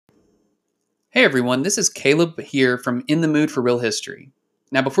Hey everyone, this is Caleb here from In the Mood for Real History.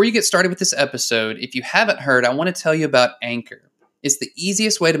 Now, before you get started with this episode, if you haven't heard, I want to tell you about Anchor. It's the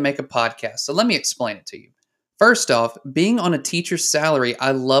easiest way to make a podcast, so let me explain it to you. First off, being on a teacher's salary,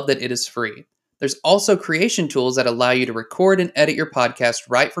 I love that it is free. There's also creation tools that allow you to record and edit your podcast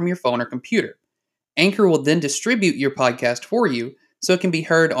right from your phone or computer. Anchor will then distribute your podcast for you, so it can be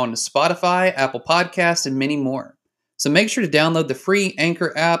heard on Spotify, Apple Podcasts, and many more. So make sure to download the free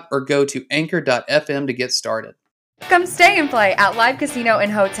Anchor app or go to anchor.fm to get started. Come stay and play at Live Casino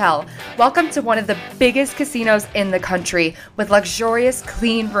and Hotel. Welcome to one of the biggest casinos in the country with luxurious,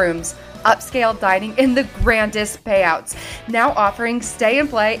 clean rooms, upscale dining, and the grandest payouts. Now offering stay and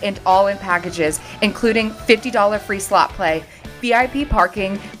play and all-in packages, including $50 free slot play, VIP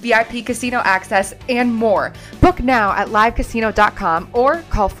parking, VIP casino access, and more. Book now at livecasino.com or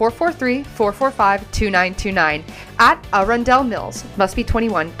call 443-445-2929 at Arundel Mills. Must be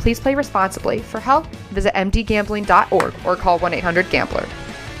 21. Please play responsibly. For help, visit mdgambling.org or call 1-800-GAMBLER.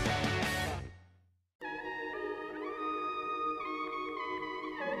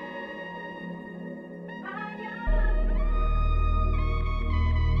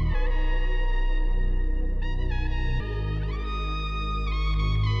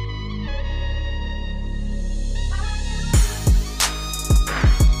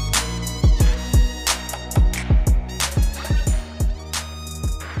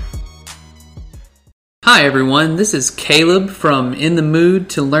 Hi everyone, this is Caleb from In the Mood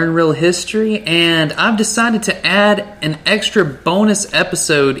to Learn Real History, and I've decided to add an extra bonus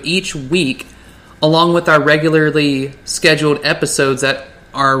episode each week along with our regularly scheduled episodes that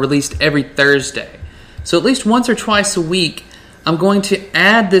are released every Thursday. So at least once or twice a week, I'm going to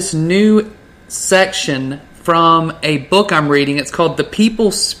add this new section from a book I'm reading. It's called The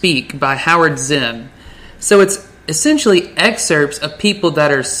People Speak by Howard Zinn. So it's essentially excerpts of people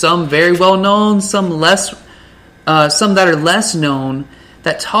that are some very well known, some that are less known,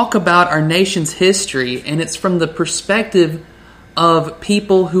 that talk about our nation's history, and it's from the perspective of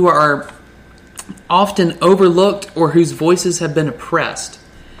people who are often overlooked or whose voices have been oppressed.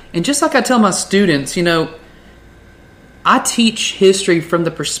 And just like I tell my students, I teach history from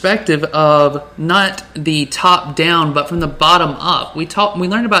the perspective of not the top down, but from the bottom up. We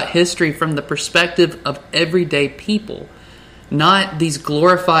learn about history from the perspective of everyday people, not these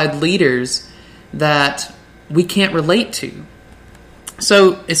glorified leaders that we can't relate to.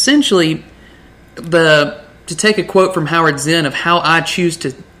 So essentially, to take a quote from Howard Zinn of how I choose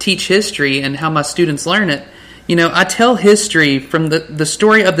to teach history and how my students learn it, I tell history from the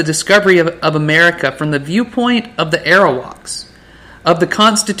story of the discovery of America from the viewpoint of the Arawaks, of the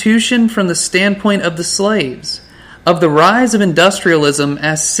Constitution from the standpoint of the slaves, of the rise of industrialism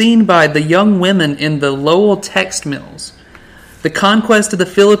as seen by the young women in the Lowell text mills, the conquest of the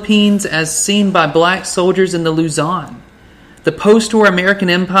Philippines as seen by black soldiers in the Luzon, the post-war American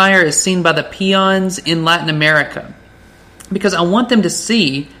empire as seen by the peons in Latin America. Because I want them to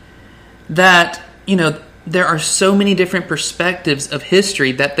see that, there are so many different perspectives of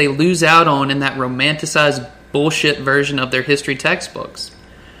history that they lose out on in that romanticized bullshit version of their history textbooks.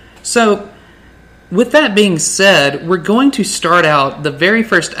 So, with that being said, we're going to start out, the very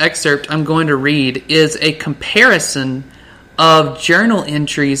first excerpt I'm going to read is a comparison of journal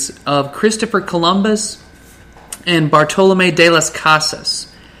entries of Christopher Columbus and Bartolome de las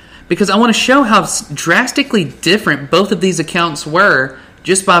Casas. Because I want to show how drastically different both of these accounts were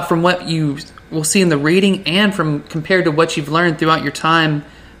just from what you will see in the reading and from compared to what you've learned throughout your time,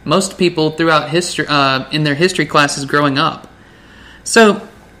 most people throughout history, in their history classes growing up. So,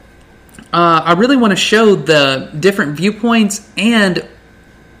 I really want to show the different viewpoints and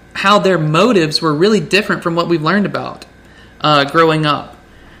how their motives were really different from what we've learned about growing up.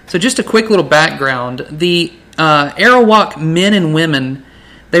 So just a quick little background. The Arawak men and women,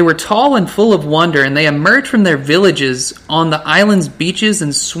 they were tall and full of wonder, and they emerged from their villages on the island's beaches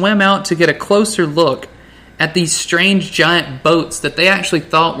and swam out to get a closer look at these strange giant boats that they actually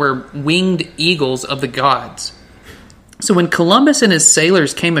thought were winged eagles of the gods. So when Columbus and his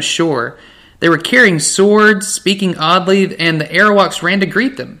sailors came ashore, they were carrying swords, speaking oddly, and the Arawaks ran to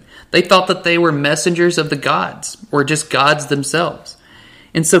greet them. They thought that they were messengers of the gods, or just gods themselves.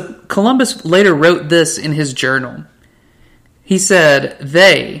 And so Columbus later wrote this in his journal. He said,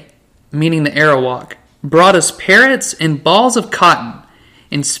 "They," meaning the Arawak, "brought us parrots and balls of cotton,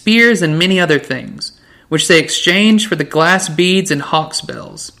 and spears and many other things, which they exchanged for the glass beads and hawk's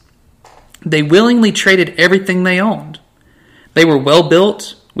bells. They willingly traded everything they owned. They were well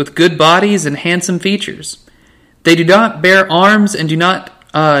built, with good bodies and handsome features. They do not bear arms and do not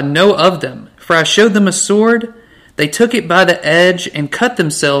know of them, for I showed them a sword They took it by the edge and cut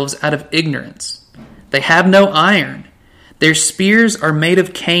themselves out of ignorance. They have no iron. Their spears are made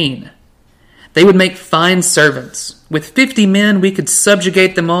of cane. They would make fine servants. With 50 men, we could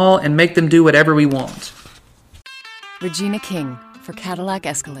subjugate them all and make them do whatever we want. Regina King for Cadillac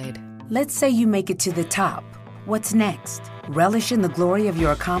Escalade. Let's say you make it to the top. What's next? Relish in the glory of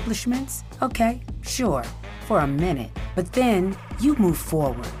your accomplishments? Okay, sure, for a minute. But then you move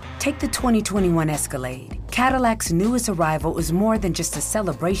forward. Take the 2021 Escalade. Cadillac's newest arrival is more than just a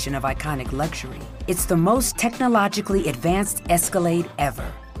celebration of iconic luxury. It's the most technologically advanced Escalade ever.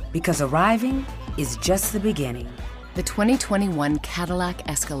 Because arriving is just the beginning. The 2021 Cadillac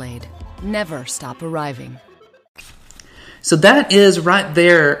Escalade. Never stop arriving. So that is right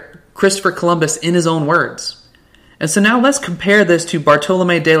there Christopher Columbus in his own words. And so now let's compare this to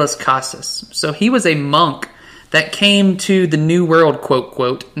Bartolome de las Casas. So he was a monk that came to the New World, quote,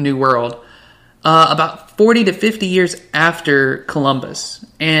 quote, New World, about 40 to 50 years after Columbus.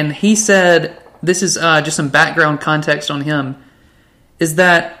 And he said, this is just some background context on him, is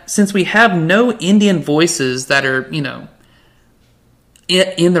that since we have no Indian voices that are,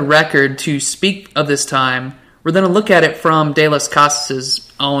 in the record to speak of this time, we're going to look at it from de las Casas'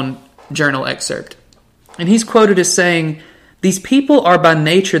 own journal excerpt. And he's quoted as saying, "These people are by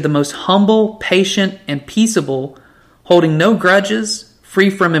nature the most humble, patient, and peaceable, holding no grudges, free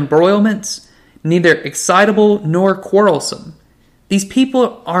from embroilments, neither excitable nor quarrelsome. These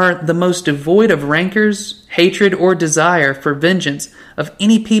people are the most devoid of rancors, hatred, or desire for vengeance of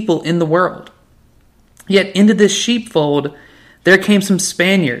any people in the world. Yet into this sheepfold there came some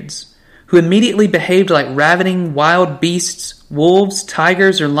Spaniards, who immediately behaved like ravening wild beasts, wolves,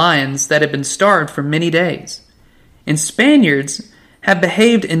 tigers, or lions that had been starved for many days. And Spaniards have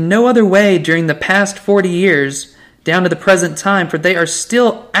behaved in no other way during the past 40 years down to the present time, for they are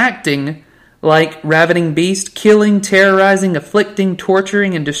still acting like ravening beasts, killing, terrorizing, afflicting,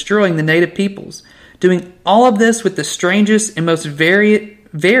 torturing, and destroying the native peoples, doing all of this with the strangest and most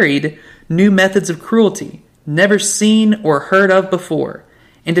varied new methods of cruelty, never seen or heard of before,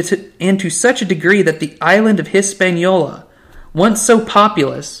 and to such a degree that the island of Hispaniola, once so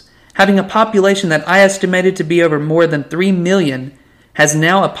populous, having a population that I estimated to be over more than 3 million, has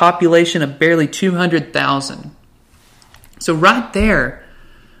now a population of barely 200,000. So right there,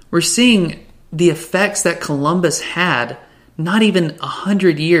 we're seeing the effects that Columbus had not even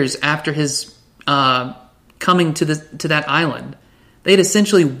 100 years after his coming to that island. They had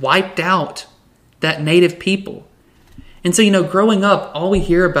essentially wiped out that native people. And so, growing up, all we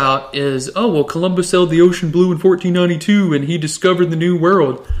hear about is, Columbus sailed the ocean blue in 1492 and he discovered the New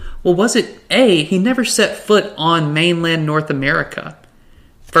World. Well, was it A, he never set foot on mainland North America?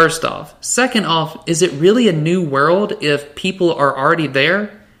 First off. Second off, is it really a new world if people are already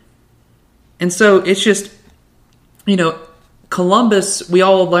there? And so it's just, Columbus, we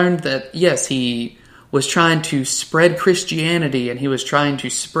all learned that, yes, he was trying to spread Christianity and he was trying to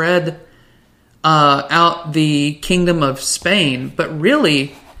spread out the kingdom of Spain. But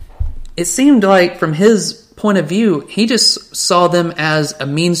really, it seemed like from his point of view, he just saw them as a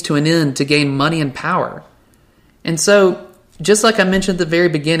means to an end to gain money and power. And so, just like I mentioned at the very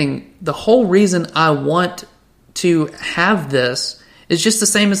beginning, the whole reason I want to have this is just the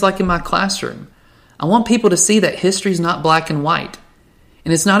same as like in my classroom. I want people to see that history is not black and white,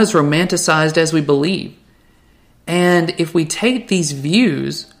 and it's not as romanticized as we believe. And if we take these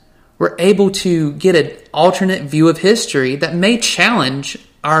views, we're able to get an alternate view of history that may challenge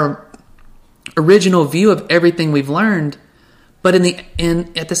our original view of everything we've learned, but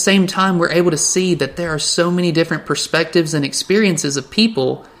at the same time, we're able to see that there are so many different perspectives and experiences of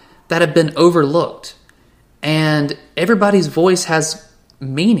people that have been overlooked. And everybody's voice has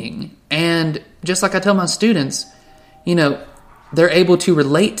meaning. And just like I tell my students, they're able to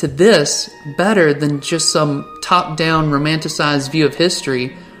relate to this better than just some top-down romanticized view of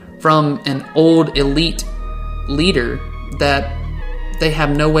history from an old elite leader that they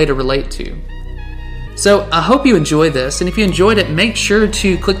have no way to relate to. So I hope you enjoy this, and if you enjoyed it, make sure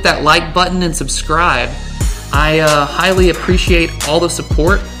to click that like button and subscribe. I highly appreciate all the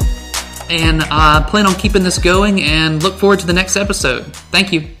support, and I plan on keeping this going and look forward to the next episode.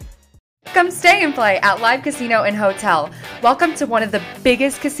 Thank you. Come stay and play at Live Casino and Hotel. Welcome to one of the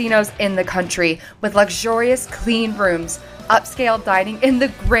biggest casinos in the country with luxurious, clean rooms, upscale dining, and the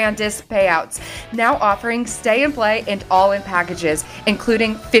grandest payouts. Now offering stay and play and all-in packages,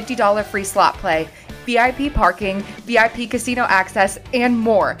 including $50 free slot play, VIP parking, VIP casino access, and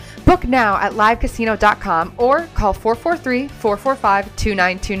more. Book now at livecasino.com or call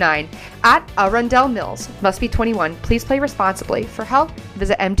 443-445-2929 at Arundel Mills. Must be 21. Please play responsibly. For help,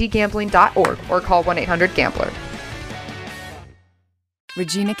 visit mdgambling.org or call 1-800-GAMBLER.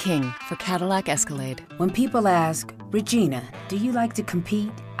 Regina King for Cadillac Escalade. When people ask, Regina, do you like to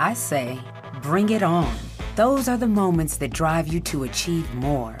compete? I say, bring it on. Those are the moments that drive you to achieve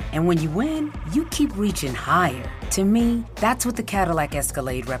more. And when you win, you keep reaching higher. To me, that's what the Cadillac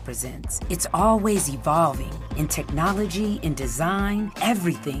Escalade represents. It's always evolving in technology, in design,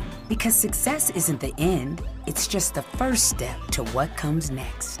 everything. Because success isn't the end, it's just the first step to what comes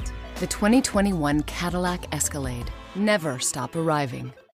next. The 2021 Cadillac Escalade. Never stop arriving.